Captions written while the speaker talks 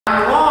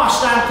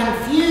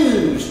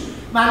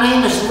My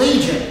name is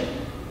Legion,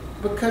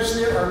 because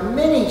there are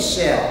many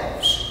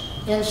selves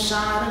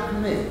inside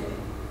of me.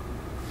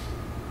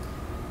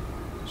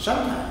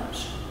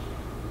 Sometimes,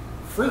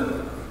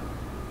 frequently,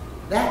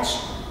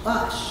 that's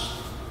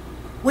us.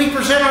 We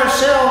present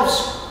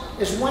ourselves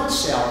as one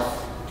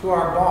self to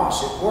our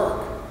boss at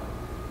work,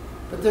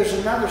 but there's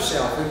another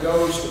self who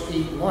goes to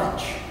eat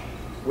lunch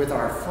with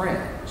our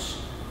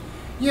friends.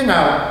 You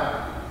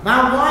know,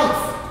 my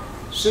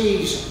wife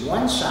sees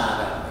one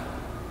side of me,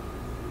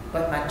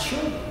 but my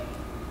children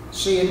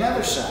see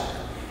another side.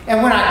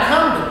 And when I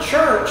come to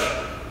church,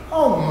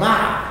 oh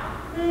my,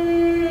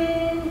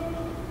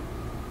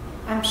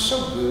 I'm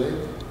so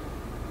good.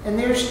 And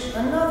there's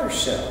another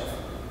self.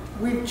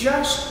 We've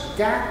just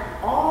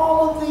got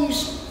all of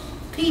these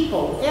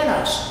people in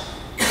us.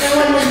 And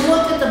when we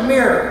look at the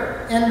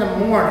mirror in the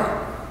morning,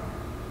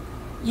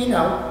 you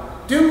know,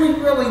 do we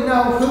really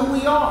know who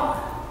we are?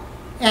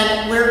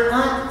 And we're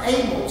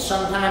unable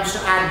sometimes to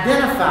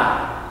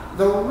identify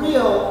the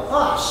real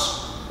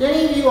us. Do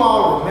any of you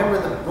all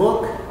remember the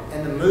book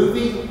and the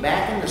movie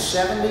back in the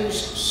 70s,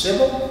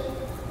 Sybil?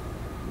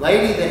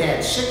 Lady that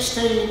had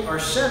 16 or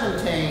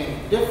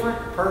 17 different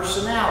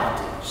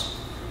personalities.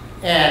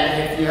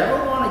 And if you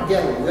ever want to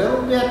get a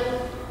little bit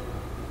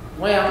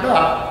wound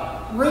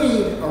up,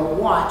 read or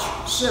watch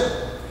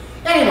Sybil.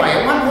 Anyway,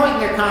 at one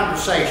point in their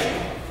conversation,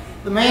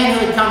 the man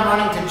who had come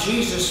running to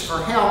Jesus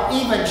for help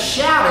even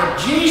shouted,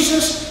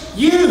 "Jesus,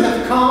 you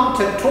have come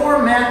to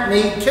torment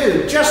me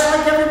too, just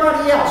like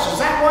everybody else. Is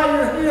that why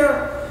you're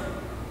here?"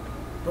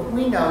 But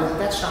we know that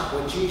that's not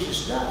what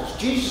Jesus does.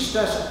 Jesus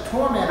doesn't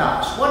torment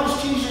us. What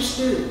does Jesus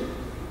do?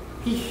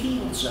 He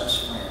heals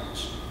us,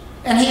 friends.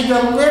 And He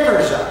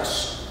delivers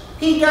us.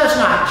 He does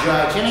not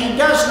judge and He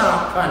does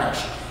not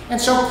punish.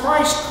 And so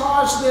Christ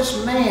caused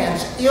this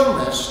man's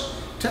illness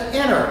to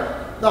enter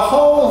the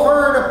whole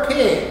herd of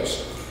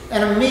pigs.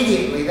 And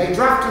immediately they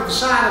dropped to the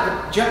side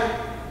of the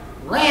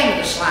ran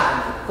to the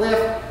side of the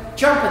cliff,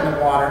 jumped in the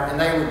water, and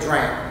they were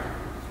drowned.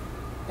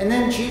 And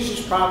then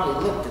Jesus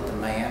probably looked at the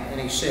man and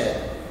He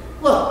said,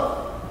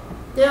 "Look,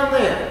 down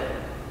there,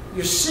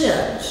 your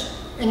sins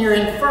and your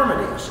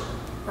infirmities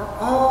are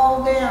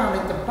all down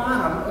at the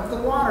bottom of the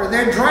water.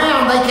 They're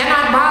drowned. They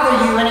cannot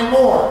bother you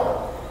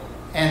anymore."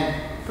 And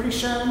pretty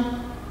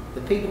soon,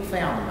 the people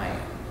found the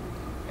man.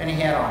 And he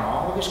had on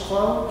all of his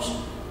clothes,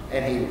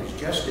 and he was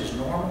just as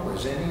normal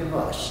as any of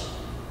us.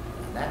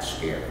 And that's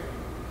scary.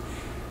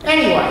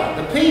 Anyway,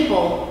 the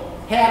people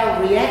had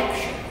a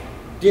reaction,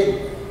 didn't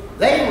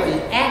they? They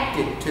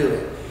reacted to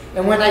it.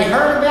 And when they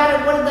heard about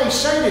it, what did they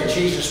say to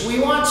Jesus? "We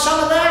want some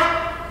of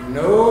that?"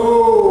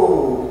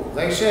 No.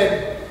 They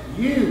said,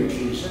 "You,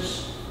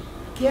 Jesus,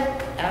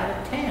 get out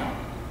of town.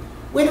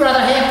 We'd rather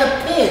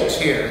have the pigs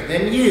here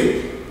than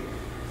you."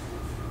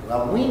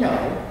 Well, we know,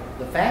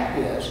 the fact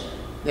is,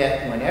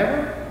 that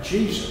whenever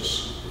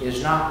Jesus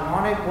is not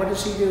wanted, what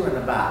does He do in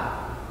the Bible?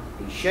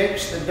 He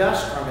shakes the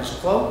dust from His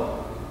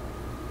cloak,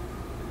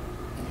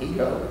 and He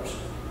goes.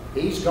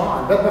 He's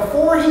gone. But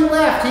before He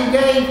left, He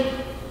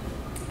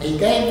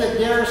gave the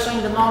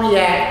garrison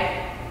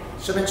demoniac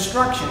some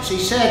instructions. He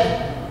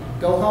said,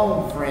 "Go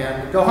home,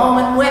 friend. Go home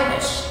and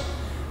witness."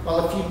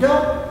 Well, if you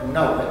don't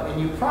know it,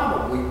 and you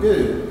probably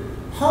do,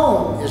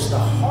 home is the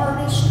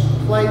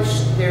hardest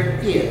place there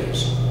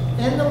is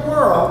in the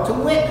world to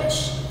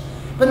witness.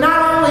 But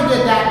not only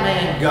did that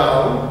man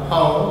go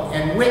home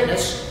and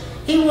witness,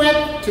 he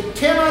went to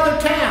 10 other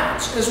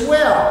towns as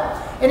well.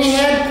 And he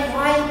had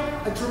quite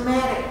a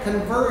dramatic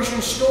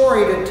conversion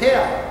story to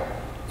tell.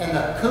 And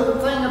the cool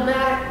thing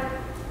about it,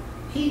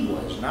 he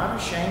was not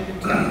ashamed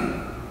to tell it.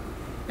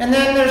 And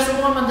then there's the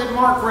woman that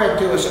Mark read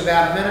to us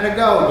about a minute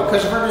ago.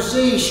 Because of her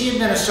disease, she had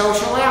been a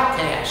social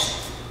outcast.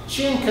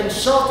 She had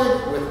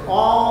consulted with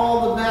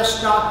all the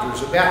best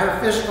doctors about her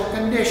physical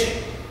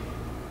condition,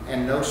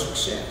 and no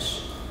success.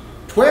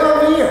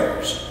 12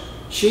 years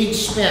she'd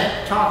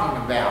spent talking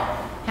about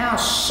how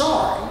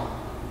sorry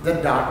the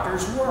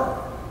doctors were,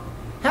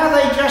 how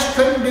they just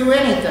couldn't do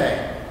anything,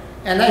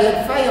 and they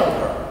had failed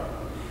her.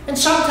 And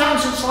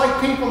sometimes it's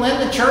like people in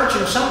the church,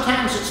 and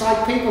sometimes it's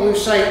like people who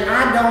say,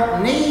 "I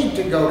don't need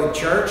to go to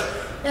church,"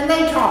 and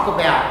they talk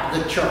about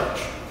the church.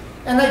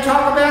 And they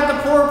talk about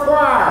the poor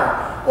choir,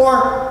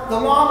 or the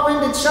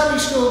long-winded Sunday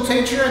school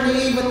teacher and the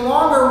even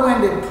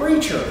longer-winded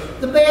preacher,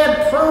 the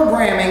bad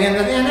programming and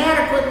the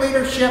inadequate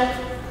leadership,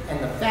 and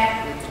the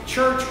fact that the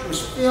church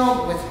was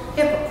filled with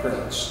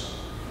hypocrites.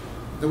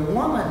 The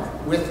woman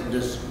with the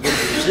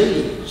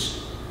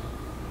disease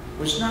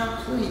was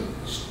not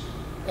pleased,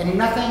 and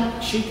nothing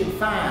she could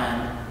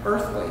find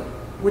earthly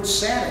would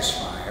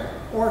satisfy her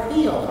or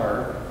heal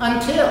her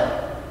until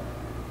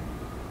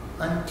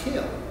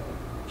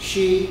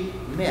she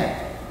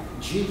met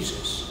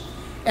Jesus.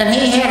 And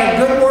He had a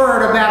good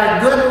word about a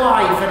good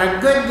life and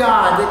a good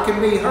God that could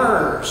be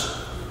hers.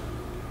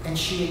 And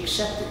she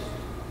accepted it.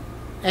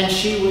 And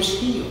she was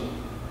healed.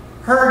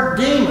 Her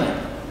demon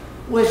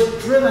was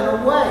driven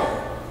away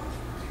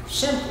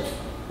simply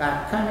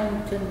by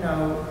coming to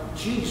know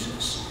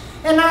Jesus.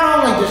 And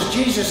not only does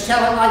Jesus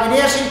tell it like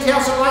it is, He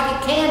tells it like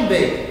it can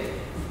be.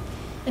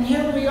 And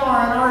here we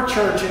are in our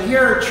church, and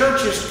here are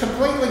churches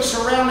completely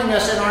surrounding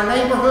us in our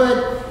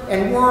neighborhood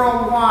and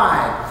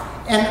worldwide.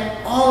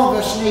 And all of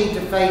us need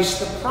to face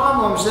the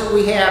problems that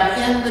we have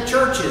in the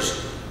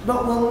churches.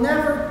 But we'll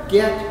never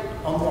get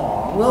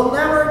along. We'll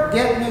never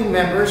get new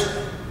members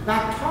by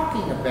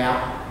talking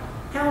about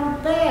how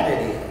bad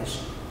it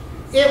is.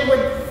 It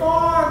would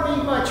far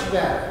be much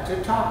better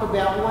to talk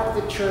about what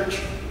the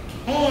church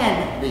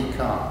can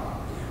become,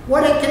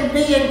 what it can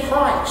be in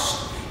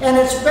Christ. And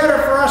it's better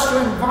for us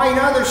to invite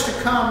others to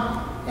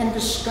come and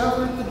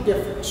discover the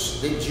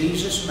difference that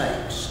Jesus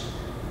makes.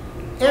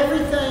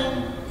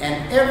 Everything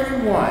and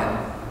everyone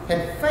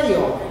had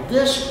failed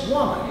this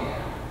woman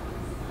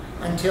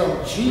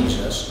until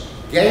Jesus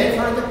gave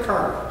her the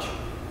courage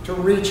to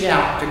reach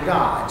out to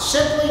God,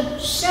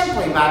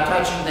 simply by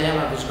touching the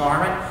hem of his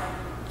garment,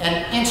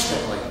 and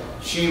instantly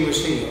she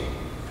was healed.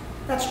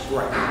 That's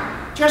great.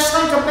 Just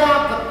think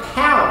about the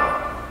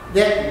power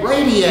that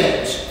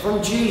radiates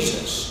from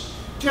Jesus.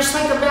 Just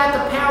think about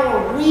the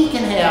power we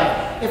can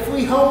have if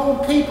we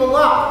hold people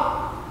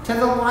up to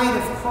the light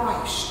of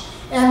Christ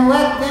and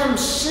let them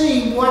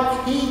see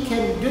what he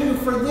can do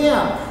for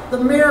them.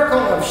 The miracle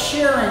of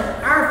sharing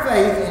our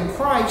faith in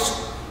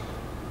Christ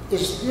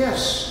is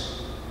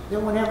this, that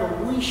whenever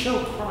we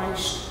show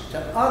Christ to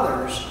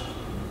others,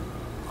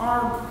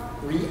 our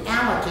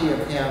reality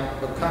of him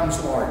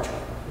becomes larger.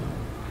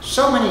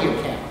 So many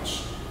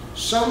accounts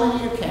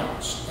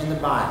in the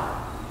Bible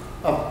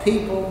of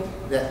people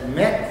that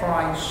met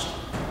Christ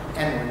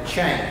and were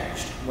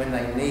changed when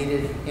they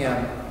needed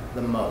him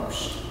the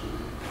most.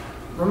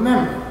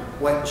 Remember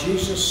what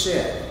Jesus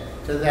said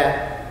to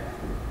that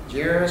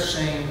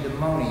Gerasene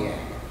demoniac.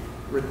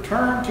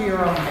 Return to your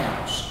own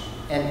house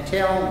and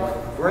tell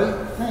what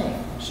great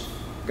things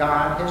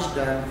God has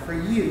done for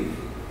you.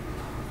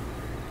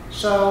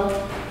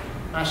 So,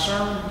 my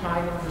sermon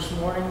title this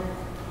morning,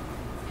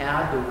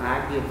 How Do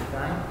I Give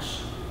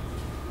Thanks?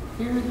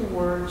 Hear the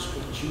words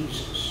of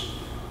Jesus.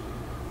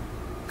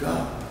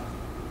 Go.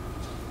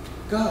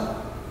 Go.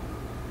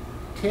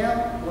 Tell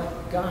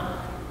what God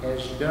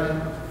has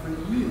done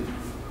for you.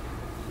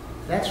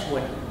 That's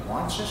what he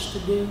wants us to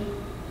do.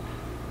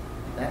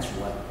 That's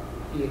what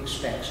he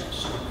expects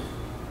us to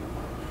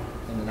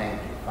do. In the name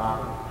of the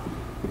Father,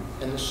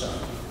 and the Son,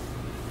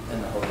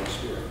 and the Holy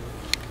Spirit.